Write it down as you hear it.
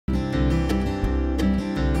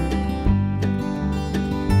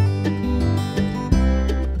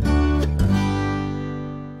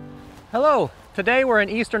Hello, today we're in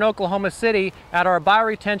eastern Oklahoma City at our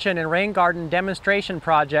bioretention and rain garden demonstration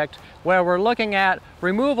project where we're looking at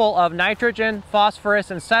removal of nitrogen,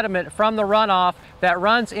 phosphorus, and sediment from the runoff that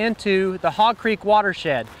runs into the Hog Creek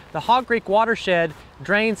watershed. The Hog Creek watershed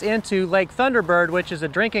drains into Lake Thunderbird, which is a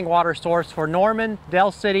drinking water source for Norman,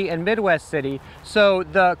 Del City, and Midwest City. So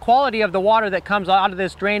the quality of the water that comes out of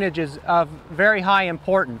this drainage is of very high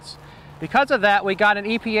importance. Because of that, we got an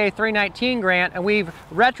EPA 319 grant, and we've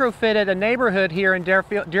retrofitted a neighborhood here in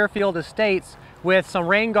Deerfield Estates with some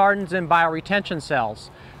rain gardens and bioretention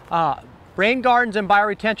cells. Rain gardens and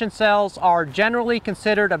bioretention cells are generally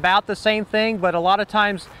considered about the same thing, but a lot of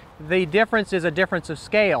times the difference is a difference of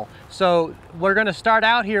scale. So we're going to start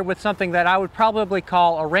out here with something that I would probably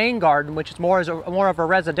call a rain garden, which is more of a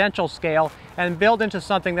residential scale, and build into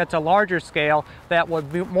something that's a larger scale that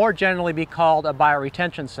would more generally be called a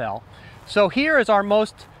bioretention cell. So here is our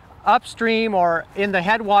most upstream or in the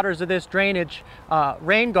headwaters of this drainage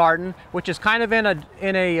rain garden, which is kind of in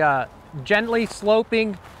a gently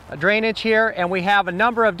sloping drainage here, and we have a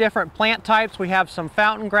number of different plant types. We have some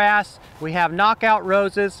fountain grass, we have knockout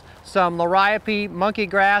roses, some liriope, monkey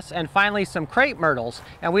grass, and finally some crepe myrtles.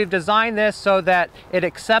 And we've designed this so that it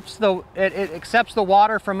accepts the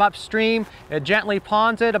water from upstream. It gently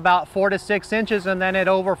ponds it about 4 to 6 inches, and then it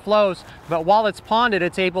overflows. But while it's ponded,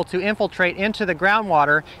 it's able to infiltrate into the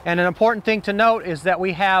groundwater. And an important thing to note is that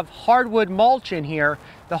we have hardwood mulch in here.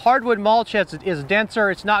 The hardwood mulch is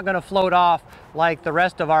denser. It's not going to float off like the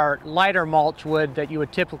rest of our lighter mulch would that you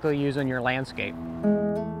would typically use in your landscape.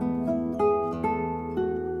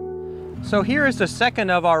 So here is the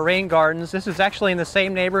second of our rain gardens. This is actually in the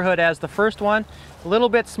same neighborhood as the first one, a little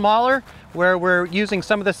bit smaller, where we're using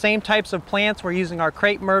some of the same types of plants. We're using our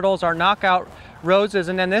crepe myrtles, our knockout roses,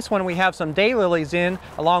 and then this one we have some daylilies in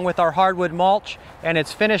along with our hardwood mulch, and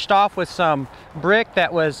it's finished off with some brick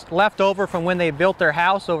that was left over from when they built their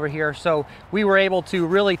house over here. So we were able to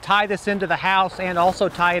really tie this into the house and also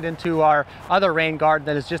tie it into our other rain garden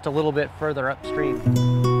that is just a little bit further upstream.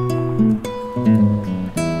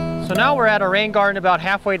 So now we're at a rain garden about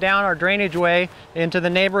halfway down our drainage way into the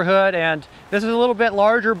neighborhood, and this is a little bit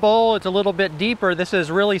larger bowl. It's a little bit deeper. This is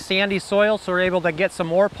really sandy soil, so we're able to get some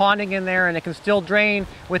more ponding in there, and it can still drain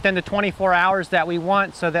within the 24 hours that we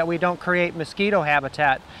want so that we don't create mosquito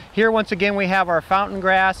habitat. Here once again we have our fountain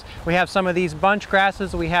grass, we have some of these bunch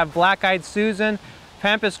grasses, we have black-eyed Susan,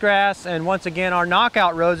 pampas grass, and once again our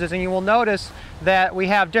knockout roses. And you will notice that we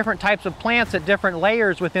have different types of plants at different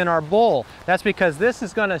layers within our bowl. That's because this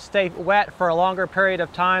is going to stay wet for a longer period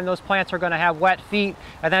of time. Those plants are going to have wet feet,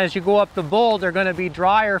 and then as you go up the bowl they're going to be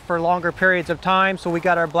drier for longer periods of time. So we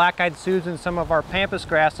got our black-eyed Susan, some of our pampas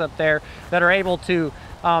grass up there that are able to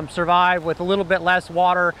survive with a little bit less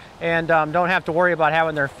water and don't have to worry about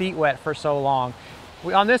having their feet wet for so long.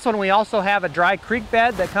 On this one we also have a dry creek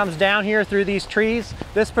bed that comes down here through these trees.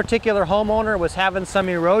 This particular homeowner was having some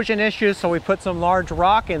erosion issues, so we put some large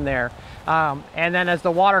rock in there. And then as the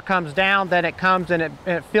water comes down, then it comes and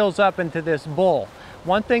it fills up into this bowl.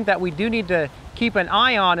 One thing that we do need to keep an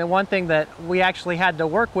eye on, and one thing that we actually had to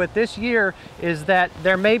work with this year, is that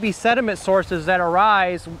there may be sediment sources that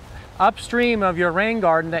arise upstream of your rain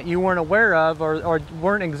garden that you weren't aware of or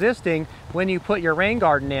weren't existing when you put your rain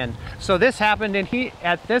garden in. So this happened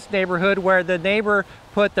at this neighborhood where the neighbor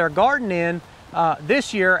put their garden in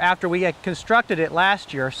this year after we had constructed it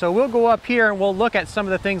last year. So we'll go up here and we'll look at some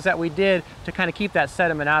of the things that we did to kind of keep that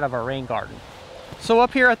sediment out of our rain garden. So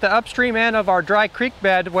up here at the upstream end of our dry creek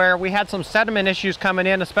bed, where we had some sediment issues coming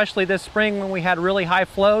in, especially this spring when we had really high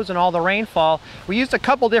flows and all the rainfall, we used a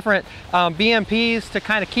couple different BMPs to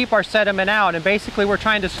kind of keep our sediment out. And basically we're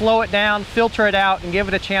trying to slow it down, filter it out, and give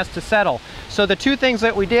it a chance to settle. So the two things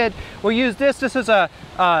that we did, we used this. This is a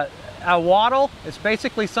wattle. It's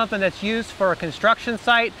basically something that's used for a construction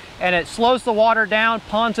site, and it slows the water down,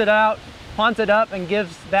 ponds it up, and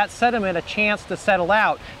gives that sediment a chance to settle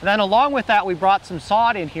out. And then along with that we brought some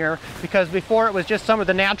sod in here, because before it was just some of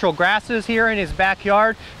the natural grasses here in his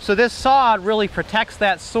backyard. So this sod really protects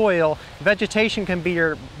that soil. Vegetation can be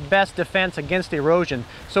your best defense against erosion.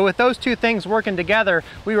 So with those two things working together,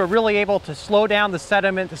 we were really able to slow down the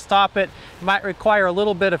sediment, to stop it. It might require a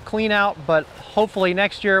little bit of clean out, but hopefully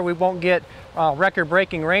next year we won't get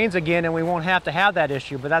record-breaking rains again and we won't have to have that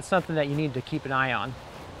issue. But that's something that you need to keep an eye on.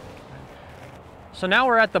 So now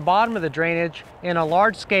we're at the bottom of the drainage in a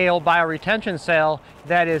large-scale bioretention cell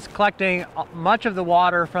that is collecting much of the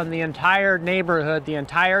water from the entire neighborhood, the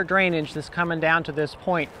entire drainage that's coming down to this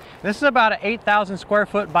point. This is about an 8,000 square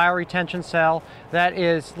foot bioretention cell that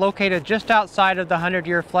is located just outside of the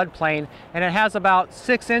 100-year floodplain, and it has about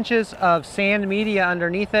 6 inches of sand media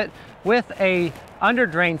underneath it with a under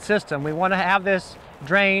drain system. We want to have this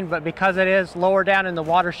drain, but because it is lower down in the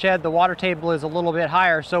watershed, the water table is a little bit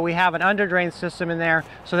higher, so we have an under drain system in there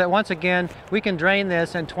so that once again we can drain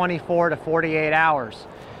this in 24 to 48 hours.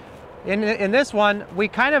 In this one, we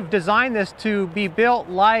kind of designed this to be built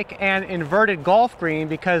like an inverted golf green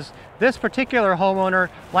because this particular homeowner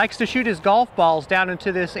likes to shoot his golf balls down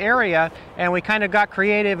into this area, and we kind of got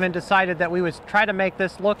creative and decided that we would try to make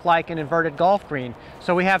this look like an inverted golf green.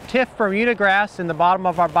 So we have TIF Bermuda grass in the bottom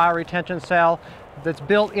of our bioretention cell that's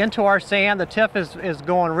built into our sand. The TIF is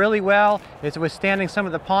going really well. It's withstanding some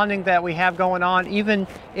of the ponding that we have going on, even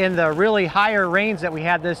in the really higher rains that we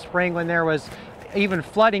had this spring when there was even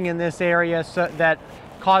flooding in this area, so that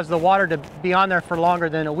caused the water to be on there for longer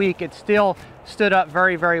than a week. It still stood up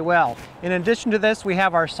very, very well. In addition to this, we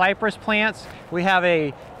have our cypress plants. We have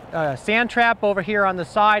a sand trap over here on the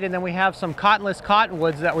side, and then we have some cottonless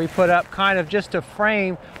cottonwoods that we put up kind of just to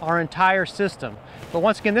frame our entire system. But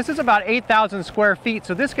once again, this is about 8,000 square feet,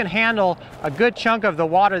 so this can handle a good chunk of the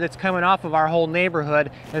water that's coming off of our whole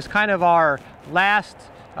neighborhood. It's kind of our last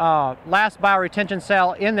bioretention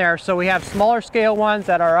cell in there. So we have smaller scale ones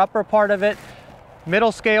at our upper part of it,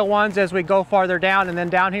 middle scale ones as we go farther down, and then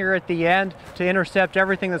down here at the end to intercept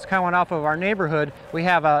everything that's coming off of our neighborhood, we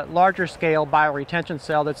have a larger scale bioretention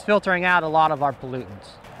cell that's filtering out a lot of our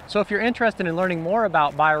pollutants. So if you're interested in learning more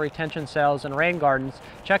about bioretention cells and rain gardens,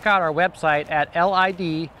 check out our website at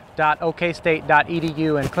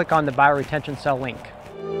lid.okstate.edu and click on the bioretention cell link.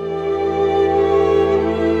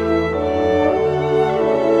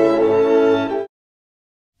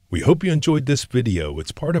 We hope you enjoyed this video.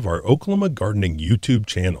 It's part of our Oklahoma Gardening YouTube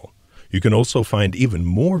channel. You can also find even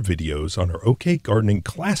more videos on our OK Gardening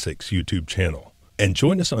Classics YouTube channel. And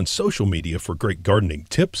join us on social media for great gardening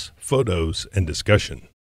tips, photos, and discussion.